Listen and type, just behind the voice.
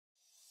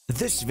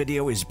This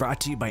video is brought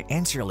to you by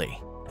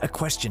Answerly, a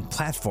question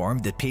platform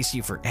that pays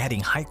you for adding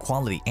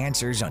high-quality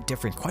answers on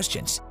different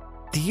questions.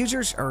 The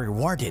users are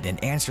rewarded in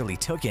Answerly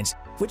tokens,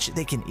 which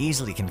they can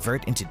easily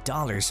convert into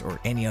dollars or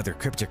any other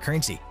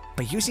cryptocurrency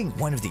by using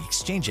one of the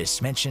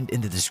exchanges mentioned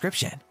in the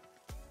description.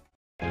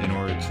 In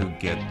order to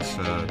get to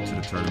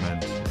the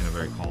tournament in a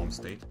very calm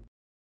state.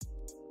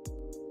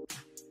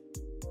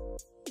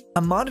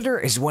 A monitor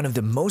is one of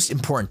the most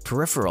important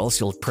peripherals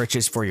you'll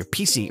purchase for your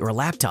PC or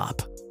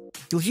laptop.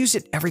 You'll use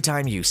it every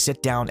time you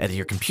sit down at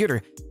your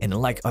computer, and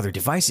unlike other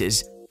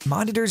devices,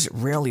 monitors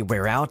rarely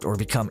wear out or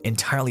become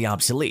entirely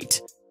obsolete.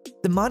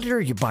 The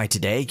monitor you buy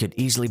today could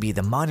easily be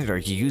the monitor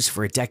you use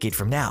for a decade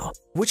from now,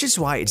 which is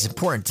why it's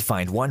important to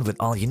find one with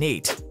all you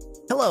need.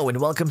 Hello and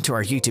welcome to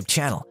our YouTube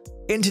channel.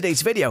 In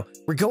today's video,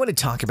 we're going to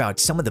talk about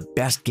some of the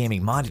best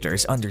gaming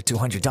monitors under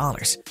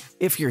 $200.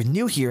 If you're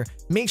new here,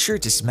 make sure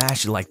to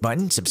smash the like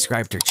button,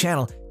 subscribe to our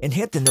channel, and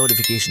hit the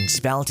notifications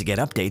bell to get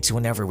updates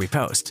whenever we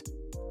post.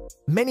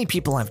 Many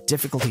people have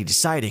difficulty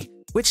deciding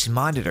which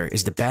monitor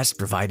is the best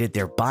provided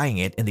they're buying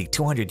it in the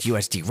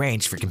 $200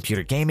 range for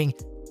computer gaming,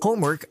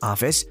 homework,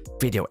 office,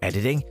 video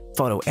editing,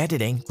 photo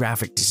editing,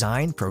 graphic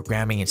design,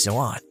 programming, and so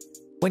on.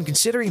 When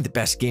considering the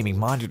best gaming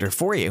monitor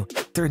for you,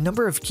 there are a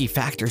number of key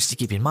factors to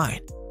keep in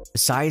mind. The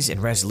size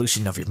and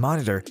resolution of your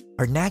monitor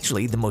are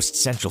naturally the most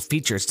central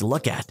features to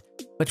look at,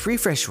 but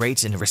refresh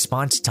rates and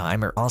response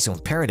time are also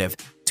imperative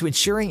to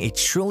ensuring a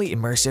truly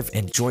immersive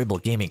and enjoyable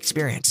gaming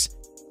experience.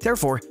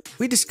 Therefore,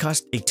 we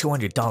discussed a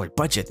 $200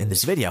 budget in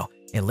this video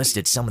and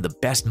listed some of the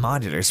best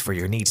monitors for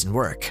your needs and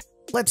work.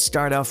 Let's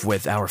start off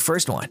with our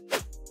first one,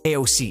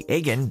 AOC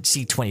Agon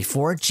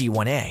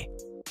C24G1A.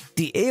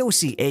 The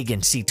AOC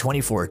Agon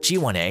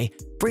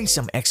C24G1A brings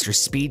some extra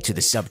speed to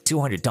the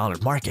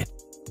sub-$200 market,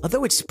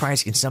 although its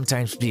price can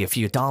sometimes be a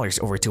few dollars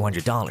over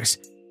 $200,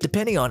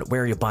 depending on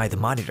where you buy the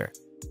monitor.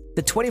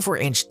 The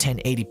 24-inch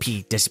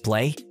 1080p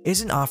display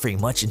isn't offering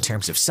much in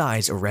terms of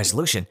size or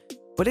resolution,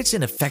 but it's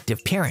an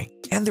effective pairing,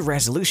 and the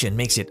resolution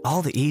makes it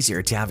all the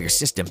easier to have your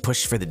system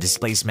push for the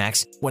display's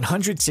max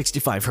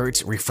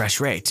 165Hz refresh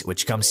rate,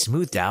 which comes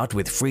smoothed out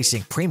with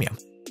FreeSync Premium.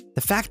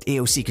 The fact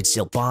AOC could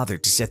still bother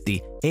to set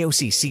the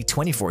AOC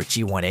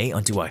C24G1A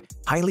onto a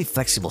highly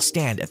flexible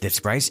stand at this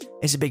price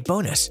is a big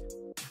bonus.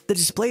 The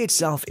display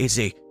itself is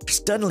a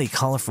stunningly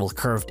colorful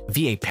curved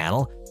VA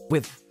panel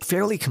with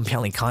fairly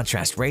compelling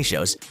contrast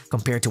ratios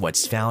compared to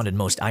what's found in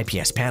most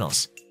IPS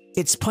panels.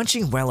 It's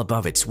punching well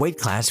above its weight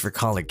class for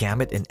color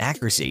gamut and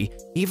accuracy,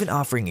 even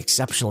offering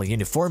exceptional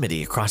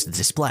uniformity across the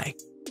display.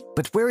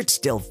 But where it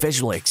still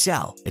visually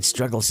excels, it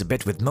struggles a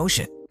bit with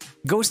motion.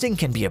 Ghosting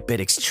can be a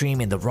bit extreme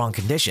in the wrong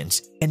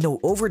conditions, and no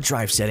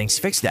overdrive settings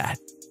fix that,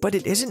 but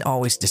it isn't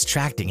always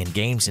distracting in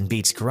games and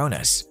beats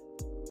Coronas.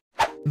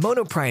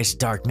 Monoprice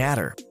Dark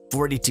Matter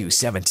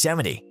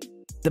 42770.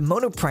 The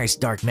Monoprice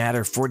Dark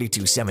Matter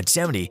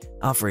 42770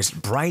 offers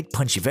bright,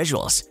 punchy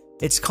visuals.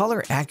 Its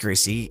color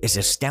accuracy is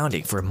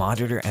astounding for a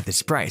monitor at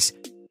this price,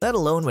 let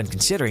alone when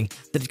considering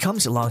that it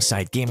comes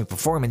alongside gaming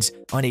performance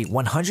on a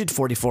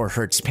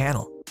 144Hz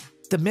panel.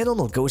 The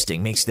minimal ghosting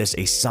makes this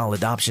a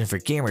solid option for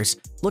gamers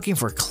looking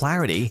for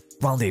clarity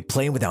while they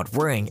play without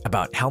worrying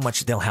about how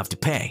much they'll have to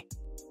pay.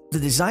 The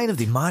design of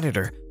the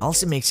monitor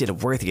also makes it a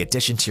worthy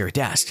addition to your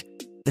desk.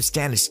 The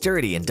stand is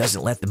sturdy and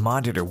doesn't let the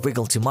monitor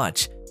wiggle too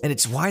much, and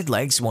its wide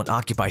legs won't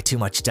occupy too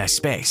much desk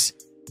space.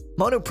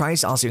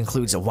 Monoprice also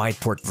includes a wide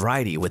port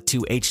variety with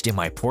 2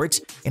 HDMI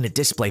ports and a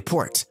display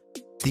port.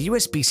 The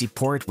USB-C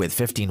port with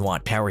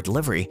 15-watt power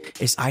delivery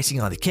is icing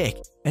on the cake,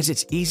 as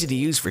it's easy to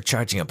use for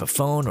charging up a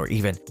phone or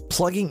even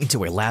plugging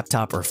into a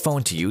laptop or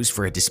phone to use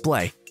for a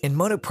display, and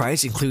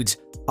Monoprice includes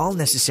all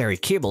necessary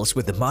cables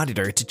with the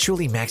monitor to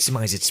truly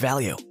maximize its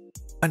value.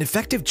 An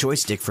effective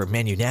joystick for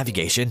menu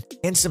navigation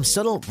and some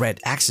subtle red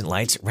accent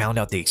lights round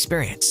out the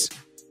experience.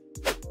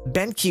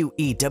 BenQ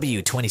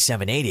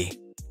EW2780.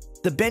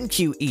 The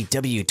BenQ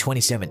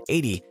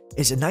EW2780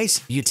 is a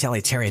nice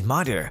utilitarian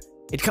monitor.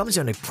 It comes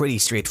on a pretty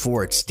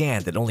straightforward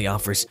stand that only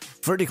offers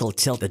vertical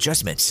tilt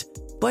adjustments,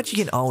 but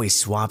you can always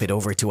swap it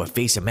over to a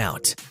face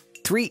mount.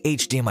 3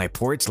 HDMI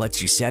ports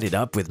lets you set it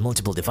up with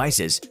multiple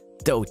devices,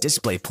 though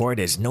DisplayPort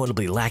is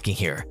notably lacking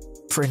here.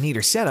 For a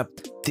neater setup,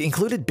 the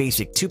included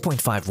basic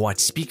 2.5-watt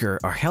speaker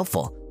are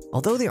helpful,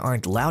 although they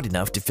aren't loud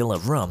enough to fill a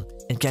room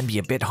and can be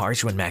a bit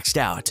harsh when maxed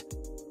out.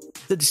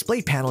 The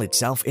display panel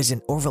itself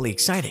isn't overly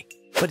exciting,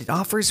 but it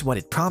offers what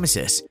it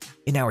promises.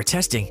 In our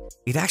testing,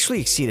 it actually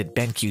exceeded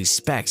BenQ's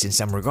specs in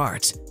some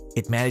regards.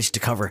 It managed to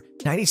cover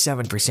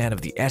 97%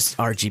 of the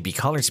sRGB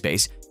color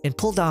space and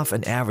pulled off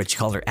an average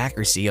color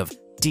accuracy of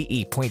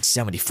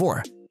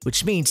DE.74,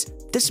 which means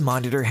this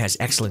monitor has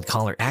excellent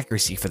color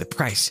accuracy for the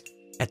price.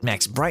 At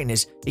max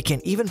brightness, it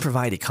can even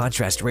provide a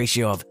contrast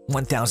ratio of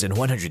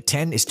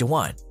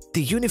 1110:1.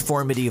 The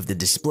uniformity of the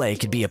display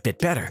could be a bit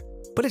better,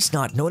 but it's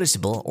not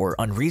noticeable or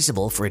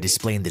unreasonable for a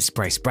display in this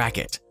price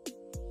bracket.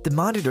 The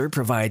monitor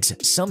provides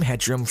some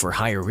headroom for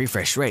higher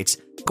refresh rates,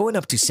 going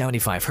up to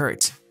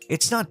 75Hz.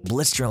 It's not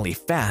blisteringly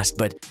fast,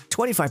 but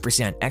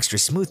 25% extra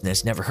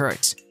smoothness never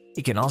hurts.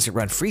 It can also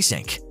run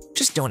FreeSync.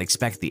 Just don't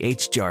expect the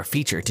HDR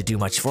feature to do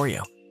much for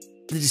you.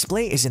 The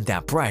display isn't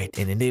that bright,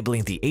 and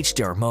enabling the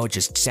HDR mode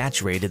just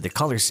saturated the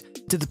colors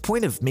to the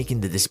point of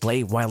making the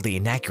display wildly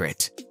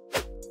inaccurate.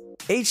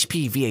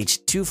 HP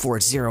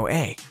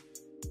VH240a.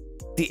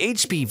 The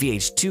HP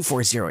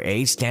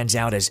VH240a stands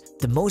out as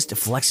the most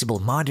flexible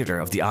monitor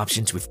of the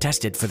options we've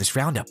tested for this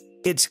roundup.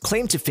 Its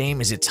claim to fame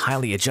is its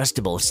highly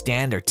adjustable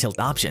stand or tilt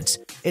options.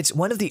 It's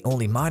one of the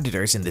only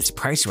monitors in this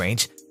price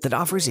range that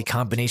offers a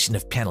combination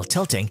of panel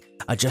tilting,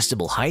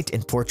 adjustable height,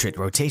 and portrait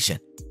rotation.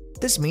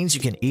 This means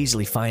you can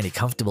easily find a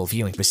comfortable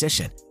viewing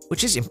position,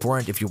 which is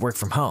important if you work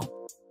from home.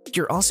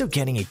 You're also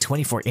getting a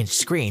 24-inch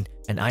screen,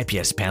 an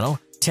IPS panel,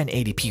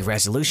 1080p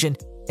resolution,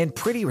 and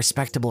pretty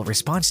respectable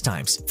response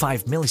times,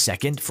 5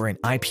 milliseconds for an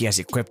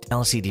IPS-equipped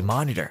LCD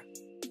monitor.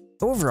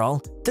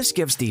 Overall, this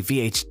gives the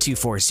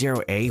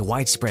VH240a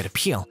widespread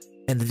appeal,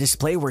 and the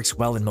display works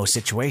well in most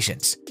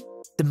situations.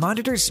 The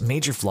monitor's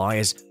major flaw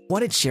is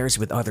what it shares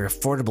with other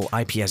affordable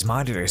IPS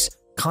monitors: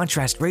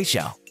 contrast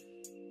ratio.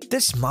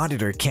 This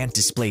monitor can't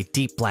display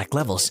deep black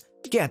levels,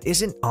 yet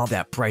isn't all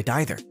that bright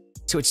either,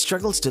 so it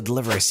struggles to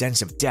deliver a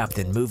sense of depth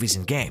in movies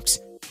and games.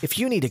 If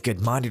you need a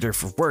good monitor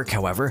for work,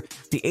 however,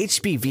 the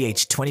HP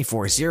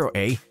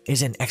VH240a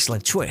is an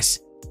excellent choice.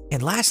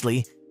 And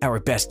lastly, our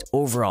best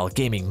overall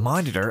gaming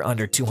monitor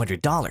under $200.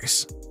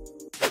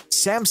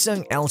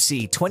 Samsung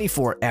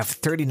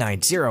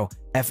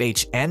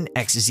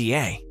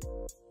LC24F390FHNXZA.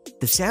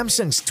 The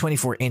Samsung's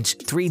 24-inch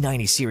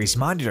 390 series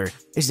monitor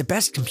is the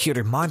best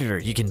computer monitor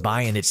you can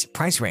buy in its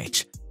price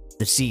range.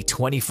 The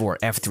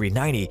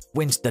C24F390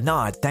 wins the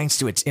nod thanks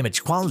to its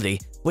image quality,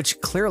 which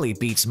clearly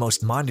beats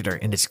most monitor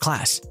in its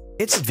class.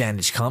 Its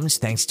advantage comes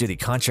thanks to the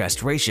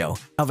contrast ratio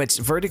of its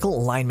vertical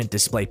alignment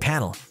display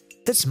panel.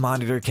 This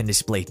monitor can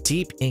display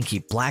deep, inky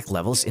black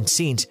levels in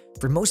scenes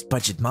where most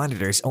budget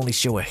monitors only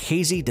show a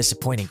hazy,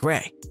 disappointing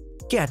gray.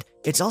 Yet,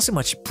 it's also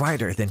much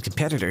brighter than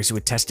competitors who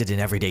would test it in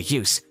everyday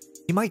use.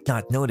 You might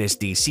not notice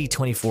the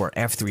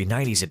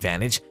C24F390's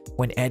advantage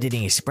when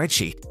editing a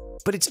spreadsheet,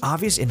 but it's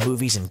obvious in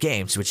movies and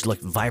games which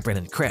look vibrant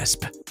and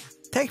crisp.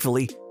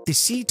 Thankfully, the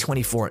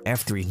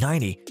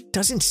C24F390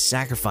 doesn't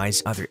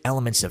sacrifice other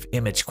elements of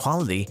image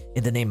quality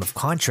in the name of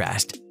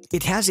contrast.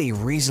 It has a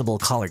reasonable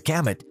color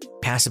gamut,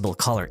 passable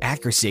color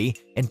accuracy,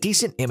 and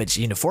decent image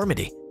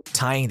uniformity,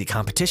 tying the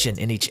competition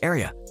in each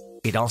area.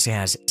 It also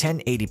has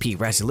 1080p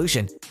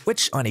resolution,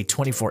 which on a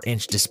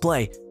 24-inch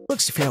display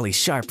looks fairly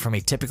sharp from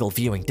a typical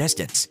viewing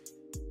distance.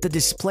 The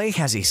display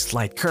has a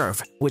slight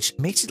curve, which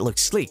makes it look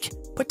sleek,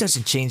 but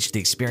doesn't change the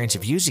experience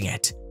of using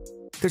it.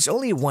 There's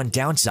only one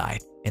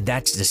downside, and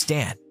that's the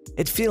stand.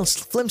 It feels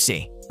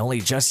flimsy, only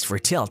adjusts for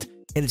tilt,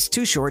 and it's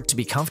too short to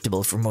be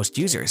comfortable for most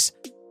users.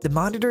 The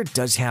monitor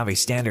does have a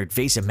standard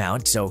VESA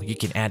mount, so you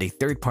can add a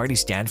third-party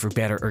stand for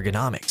better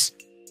ergonomics.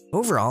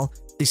 Overall,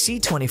 the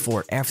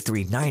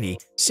C24F390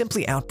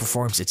 simply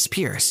outperforms its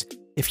peers.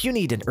 If you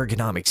need an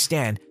ergonomic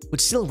stand,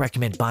 would still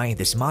recommend buying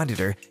this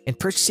monitor and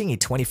purchasing a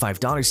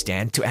 $25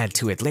 stand to add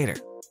to it later.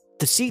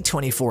 The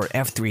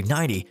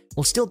C24F390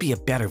 will still be a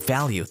better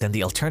value than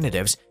the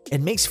alternatives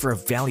and makes for a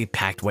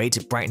value-packed way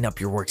to brighten up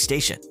your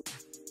workstation.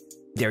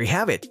 There you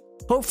have it.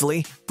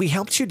 Hopefully, we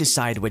helped you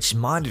decide which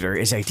monitor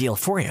is ideal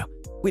for you.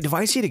 We'd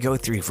advise you to go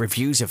through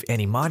reviews of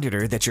any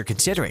monitor that you're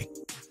considering.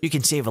 You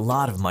can save a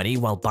lot of money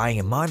while buying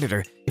a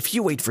monitor if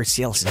you wait for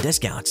sales and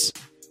discounts.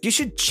 You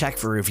should check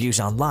for reviews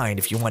online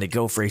if you want to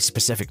go for a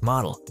specific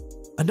model.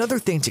 Another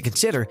thing to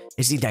consider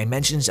is the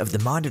dimensions of the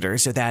monitor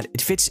so that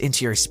it fits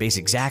into your space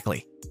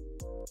exactly.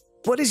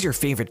 What is your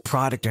favorite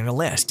product in our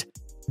list?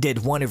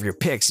 Did one of your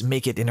picks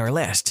make it in our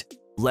list?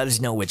 Let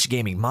us know which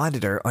gaming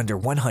monitor under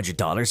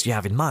 $100 you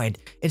have in mind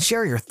and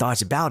share your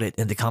thoughts about it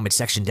in the comment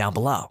section down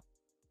below.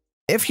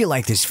 If you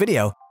like this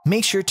video,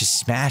 make sure to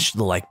smash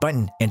the like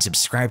button and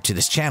subscribe to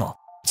this channel.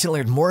 To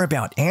learn more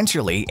about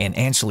Answerly and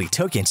Answerly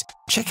tokens,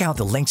 check out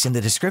the links in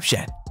the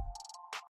description.